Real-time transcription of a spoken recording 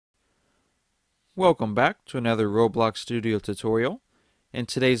Welcome back to another Roblox Studio tutorial. In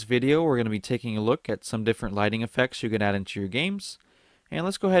today's video we're going to be taking a look at some different lighting effects you can add into your games. And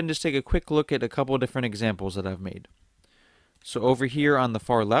let's go ahead and just take a quick look at a couple of different examples that I've made. So over here on the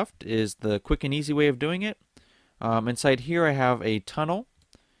far left is the quick and easy way of doing it. Inside here I have a tunnel.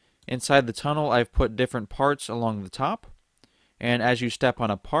 Inside the tunnel I've put different parts along the top. And as you step on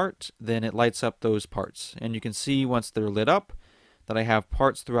a part, then it lights up those parts. And you can see once they're lit up that I have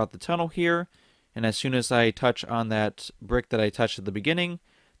parts throughout the tunnel here. And as soon as I touch on that brick that I touched at the beginning,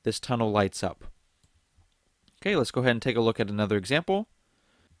 this tunnel lights up. Okay, let's go ahead and take a look at another example.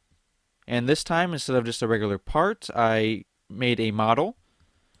 And this time, instead of just a regular part, I made a model.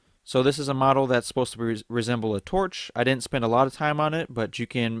 So this is a model that's supposed to resemble a torch. I didn't spend a lot of time on it, but you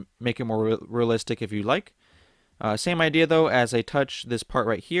can make it more realistic if you like. Same idea though, as I touch this part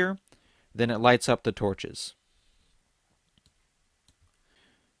right here, then it lights up the torches.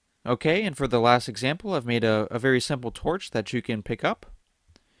 Okay, and for the last example, I've made a very simple torch that you can pick up.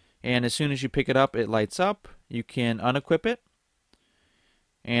 And as soon as you pick it up, it lights up. You can unequip it.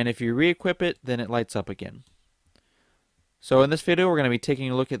 And if you re-equip it, then it lights up again. So in this video, we're going to be taking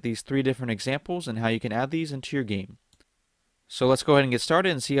a look at these three different examples and how you can add these into your game. So let's go ahead and get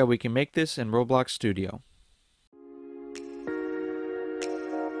started and see how we can make this in Roblox Studio.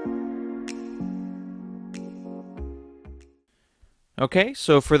 Okay,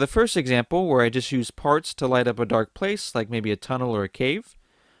 so for the first example, where I just use parts to light up a dark place, like maybe a tunnel or a cave,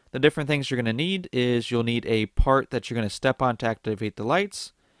 the different things you're going to need is you'll need a part that you're going to step on to activate the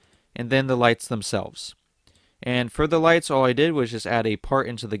lights, and then the lights themselves. And for the lights, all I did was just add a part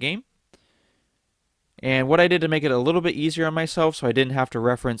into the game. And what I did to make it a little bit easier on myself, so I didn't have to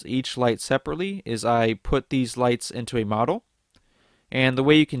reference each light separately, is I put these lights into a model. And the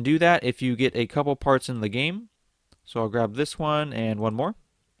way you can do that, if you get a couple parts in the game, so I'll grab this one and one more.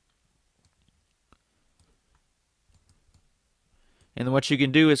 And then what you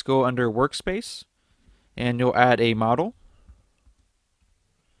can do is go under Workspace and you'll add a model.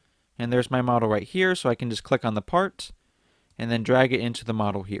 And there's my model right here, so I can just click on the part and then drag it into the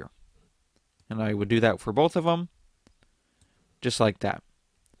model here. And I would do that for both of them, just like that.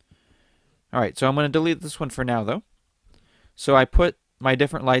 Alright, so I'm going to delete this one for now though. So I put my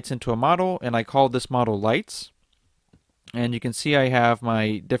different lights into a model and I called this model Lights. And you can see I have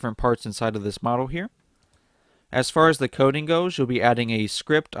my different parts inside of this model here. As far as the coding goes, you'll be adding a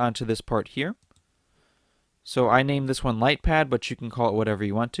script onto this part here. So I named this one LightPad, but you can call it whatever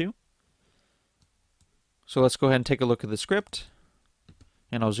you want to. So let's go ahead and take a look at the script.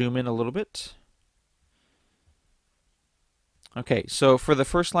 And I'll zoom in a little bit. Okay, so for the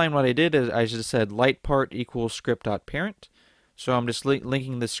first line, what I did is I just said lightPart equals script.parent. So I'm just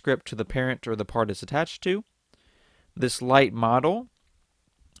linking the script to the parent or the part it's attached to. This light model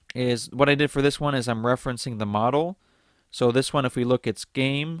is, what I did for this one is I'm referencing the model. So this one, if we look, it's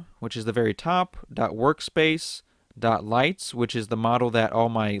game, which is the very top, .workspace, .lights, which is the model that all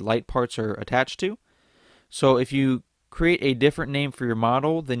my light parts are attached to. So if you create a different name for your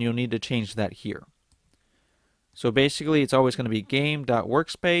model, then you'll need to change that here. So basically, it's always going to be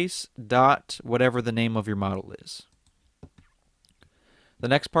game.workspace whatever the name of your model is. The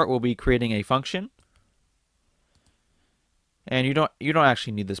next part will be creating a function. And you don't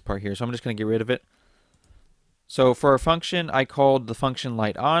actually need this part here, so I'm just going to get rid of it. So for our function, I called the function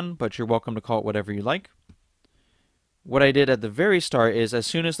light on, but you're welcome to call it whatever you like. What I did at the very start is as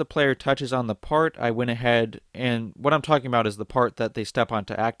soon as the player touches on the part, I went ahead, and what I'm talking about is the part that they step on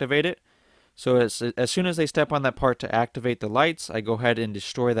to activate it. So as soon as they step on that part to activate the lights, I go ahead and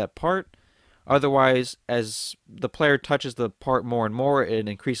destroy that part. Otherwise, as the player touches the part more and more, it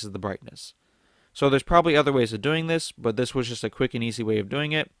increases the brightness. So there's probably other ways of doing this, but this was just a quick and easy way of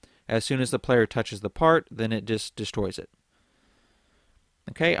doing it. As soon as the player touches the part, then it just destroys it.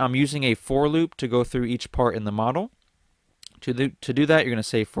 Okay, I'm using a for loop to go through each part in the model. To do that, you're going to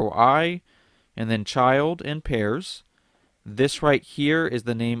say for I, and then child in pairs. This right here is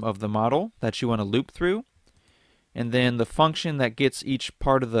the name of the model that you want to loop through. And then the function that gets each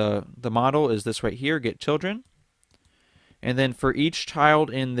part of the model is this right here, get children. And then for each child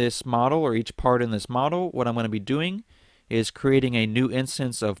in this model, or each part in this model, what I'm going to be doing is creating a new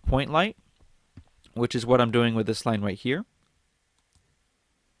instance of point light, which is what I'm doing with this line right here.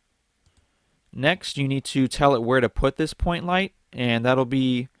 Next, you need to tell it where to put this point light, and that'll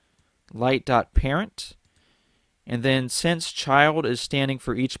be light.parent. And then since child is standing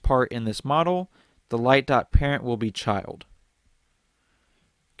for each part in this model, the light.parent will be child.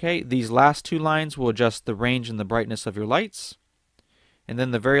 Okay, these last two lines will adjust the range and the brightness of your lights. And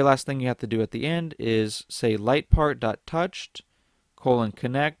then the very last thing you have to do at the end is say lightPart.touched,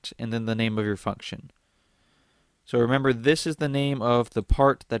 connect, and then the name of your function. So remember, this is the name of the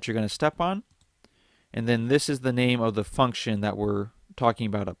part that you're going to step on, and then this is the name of the function that we're talking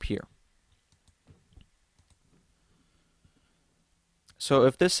about up here. So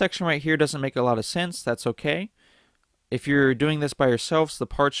if this section right here doesn't make a lot of sense, that's okay. If you're doing this by yourselves, the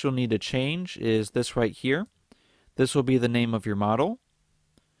parts you'll need to change is this right here. This will be the name of your model.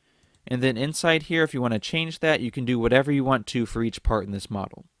 And then inside here, if you want to change that, you can do whatever you want to for each part in this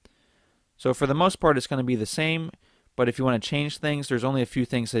model. So for the most part, it's going to be the same, but if you want to change things, there's only a few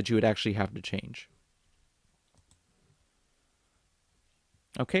things that you would actually have to change.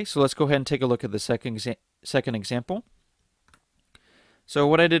 Okay, so let's go ahead and take a look at the second example. So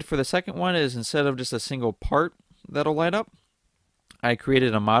what I did for the second one is, instead of just a single part that'll light up, I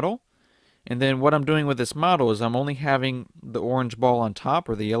created a model. And then what I'm doing with this model is I'm only having the orange ball on top,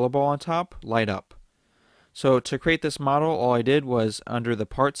 or the yellow ball on top, light up. So to create this model, all I did was, under the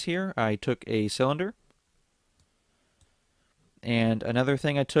parts here, I took a cylinder. And another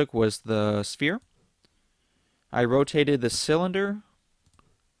thing I took was the sphere. I rotated the cylinder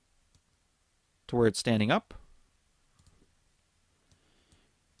to where it's standing up.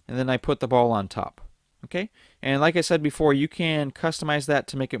 And then I put the ball on top. Okay, and like I said before, you can customize that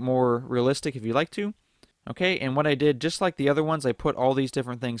to make it more realistic if you like to. Okay, and what I did, just like the other ones, I put all these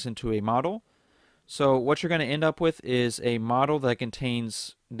different things into a model. So what you're going to end up with is a model that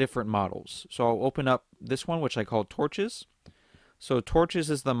contains different models. So I'll open up this one, which I call torches. So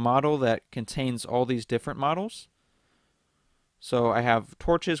torches is the model that contains all these different models. So I have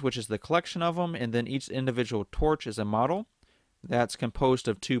torches, which is the collection of them, and then each individual torch is a model that's composed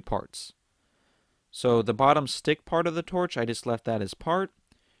of two parts. So the bottom stick part of the torch, I just left that as part,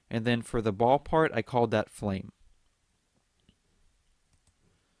 and then for the ball part, I called that flame.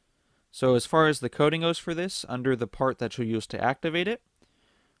 So as far as the coding goes for this, under the part that you'll use to activate it,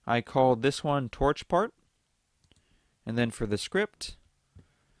 I called this one torch part. And then for the script,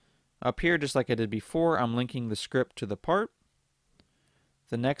 up here, just like I did before, I'm linking the script to the part.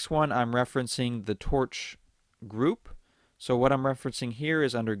 The next one, I'm referencing the torch group. So what I'm referencing here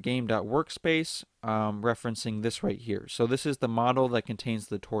is under game.workspace, referencing this right here. So this is the model that contains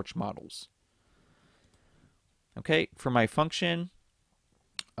the torch models. Okay, for my function,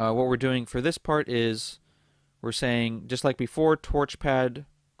 what we're doing for this part is we're saying, just like before, torchpad :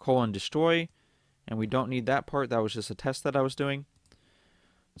 destroy, and we don't need that part. That was just a test that I was doing.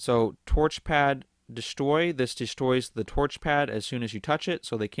 So torchpad destroy, this destroys the torchpad as soon as you touch it,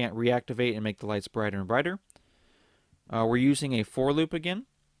 so they can't reactivate and make the lights brighter and brighter. We're using a for loop again.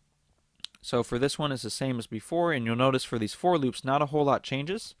 So for this one, it's the same as before, and you'll notice for these for loops, not a whole lot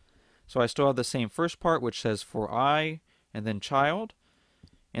changes. So I still have the same first part, which says for I, and then child.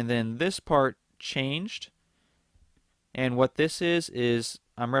 And then this part changed. And what this is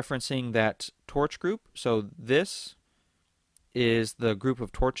I'm referencing that torch group. So this is the group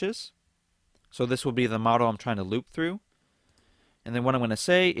of torches. So this will be the model I'm trying to loop through. And then what I'm going to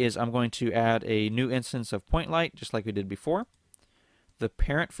say is I'm going to add a new instance of point light, just like we did before. The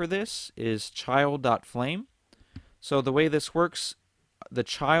parent for this is child.flame. So the way this works, the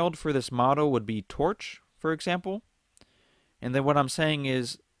child for this model would be torch, for example. And then what I'm saying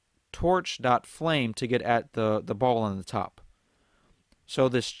is torch.flame to get at the ball on the top. So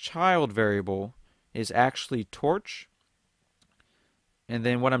this child variable is actually torch. And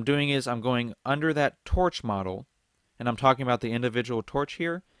then what I'm doing is I'm going under that torch model, and I'm talking about the individual torch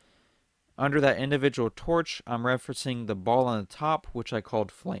here. Under that individual torch, I'm referencing the ball on the top, which I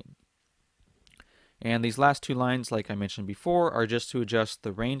called flame. And these last two lines, like I mentioned before, are just to adjust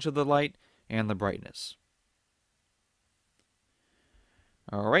the range of the light and the brightness.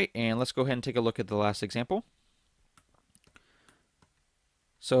 Alright, and let's go ahead and take a look at the last example.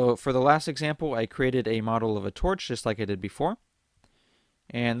 So for the last example, I created a model of a torch, just like I did before.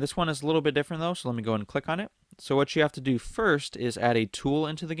 And this one is a little bit different though, so let me go and click on it. So what you have to do first is add a tool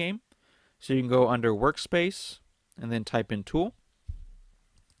into the game. So you can go under Workspace and then type in Tool.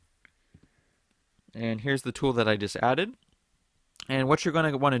 And here's the tool that I just added. And what you're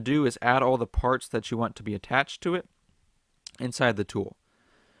going to want to do is add all the parts that you want to be attached to it inside the tool.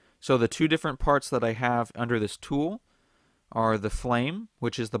 So the two different parts that I have under this tool are the flame,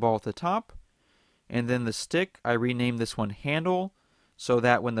 which is the ball at the top, and then the stick, I renamed this one handle, so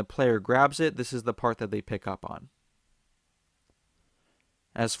that when the player grabs it, this is the part that they pick up on.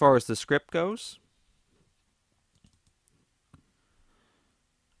 As far as the script goes,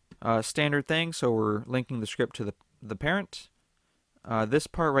 standard thing, so we're linking the script to the parent. This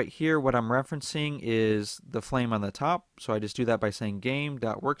part right here, what I'm referencing is the flame on the top, so I just do that by saying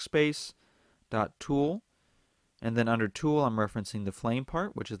game.workspace.tool, and then under tool I'm referencing the flame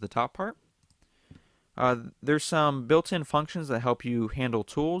part, which is the top part. There's some built-in functions that help you handle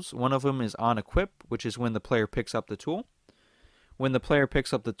tools. One of them is onEquip, which is when the player picks up the tool. When the player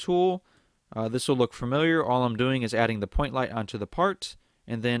picks up the tool, this will look familiar. All I'm doing is adding the point light onto the part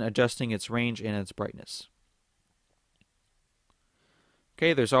and then adjusting its range and its brightness.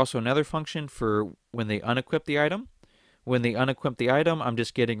 Okay, there's also another function for when they unequip the item. When they unequip the item, I'm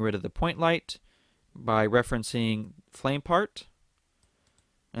just getting rid of the point light by referencing flame part,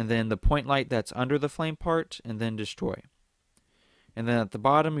 and then the point light that's under the flame part, and then destroy. And then at the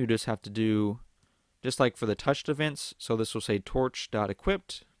bottom, you just have to do, just like for the touched events, so this will say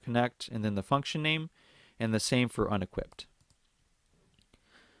torch.equipped, connect, and then the function name, and the same for unequipped.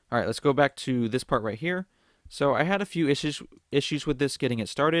 Alright, let's go back to this part right here. So I had a few issues with this getting it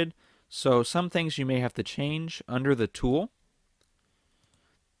started. So some things you may have to change under the tool.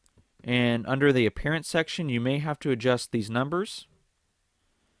 And under the appearance section, you may have to adjust these numbers,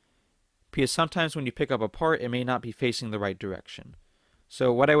 because sometimes when you pick up a part, it may not be facing the right direction.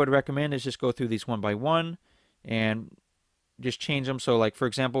 So what I would recommend is just go through these one by one and just change them. So like for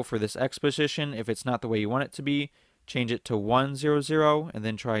example, for this X position, if it's not the way you want it to be, change it to 1, 0, 0, and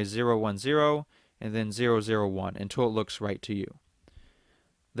then try 0, 1, 0, and then 0, 0, 1 until it looks right to you.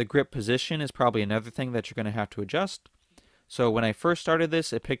 The grip position is probably another thing that you're going to have to adjust. So when I first started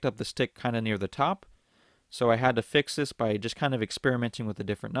this, it picked up the stick kind of near the top. So I had to fix this by just kind of experimenting with the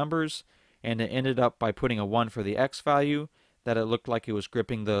different numbers, and it ended up by putting a 1 for the X value, that it looked like it was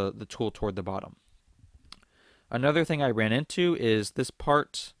gripping the tool toward the bottom. Another thing I ran into is this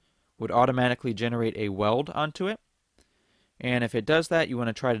part would automatically generate a weld onto it. And if it does that, you want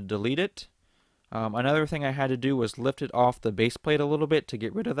to try to delete it. Another thing I had to do was lift it off the base plate a little bit to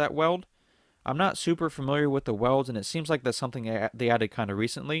get rid of that weld. I'm not super familiar with the welds, and it seems like that's something they added kind of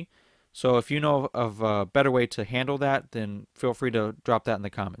recently. So if you know of a better way to handle that, then feel free to drop that in the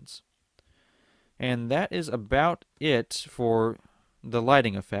comments. And that is about it for the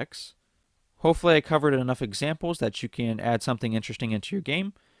lighting effects. Hopefully I covered enough examples that you can add something interesting into your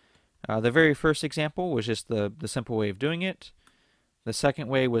game. The very first example was just the simple way of doing it. The second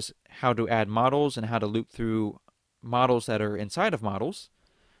way was how to add models and how to loop through models that are inside of models.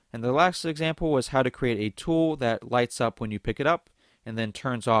 And the last example was how to create a tool that lights up when you pick it up and then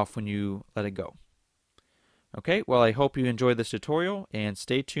turns off when you let it go. Okay, well I hope you enjoyed this tutorial, and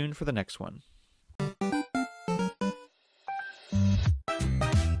stay tuned for the next one.